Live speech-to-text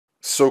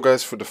So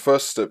guys, for the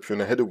first step, you're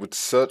going to head over to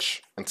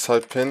search and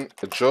type in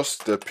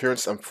adjust the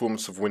appearance and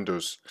performance of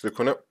Windows. Click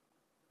on it.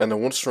 And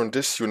then once you're on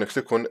this, you're going to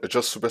click on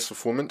adjust for best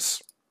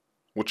performance,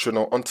 which will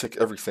now untick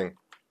everything.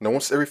 Now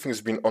once everything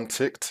has been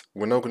unticked,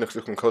 we're now going to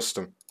click on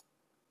custom.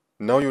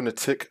 Now you're going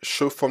to tick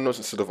show thumbnails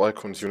instead of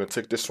icons. You're going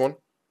to tick this one.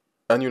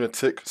 And you're going to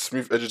tick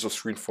smooth edges of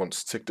screen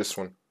fonts. Tick this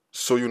one.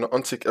 So you're going to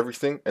untick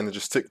everything and then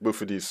just tick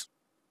both of these.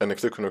 And then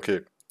click on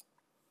OK.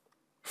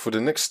 For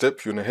the next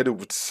step, you're going to head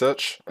over to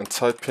search and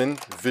type in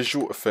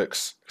visual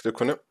effects.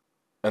 Click on it.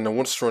 And then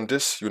once you're on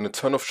this, you're going to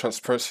turn off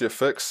transparency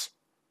effects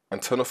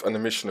and turn off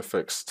animation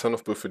effects. Turn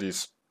off both of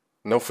these.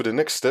 Now for the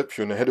next step,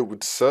 you're going to head over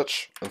to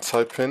search and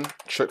type in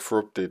check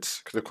for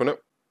updates. Click on it.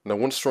 Now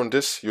once you're on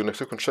this, you're going to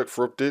click on check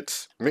for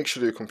updates. Make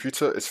sure that your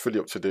computer is fully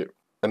up to date.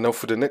 And now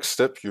for the next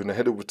step, you're going to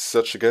head over to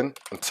search again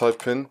and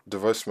type in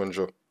device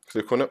manager.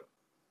 Click on it.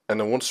 And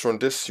then once you're on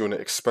this, you're going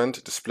to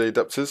expand display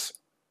adapters.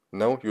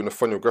 Now you're going to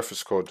find your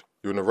graphics card.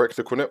 You're going to right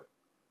click on it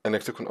and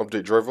then click on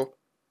update driver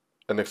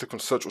and then click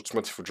on search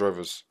automatically for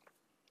drivers.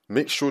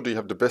 Make sure that you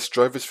have the best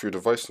drivers for your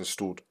device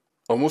installed.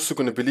 I'm also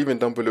going to be leaving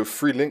down below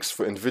 3 links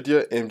for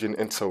NVIDIA, AMD and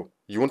Intel.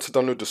 You want to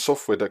download the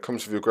software that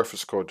comes with your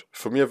graphics card.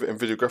 For me I have an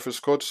NVIDIA graphics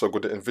card, so I've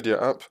got the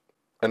NVIDIA app.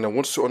 And then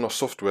once you're on our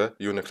software,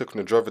 you're going to click on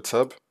the driver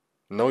tab.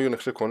 Now you're going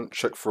to click on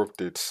check for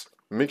updates.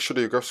 Make sure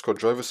that your graphics card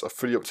drivers are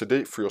fully up to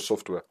date for your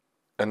software.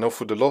 And now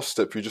for the last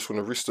step, you just want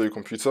to restart your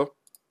computer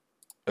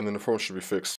and then the problem should be fixed.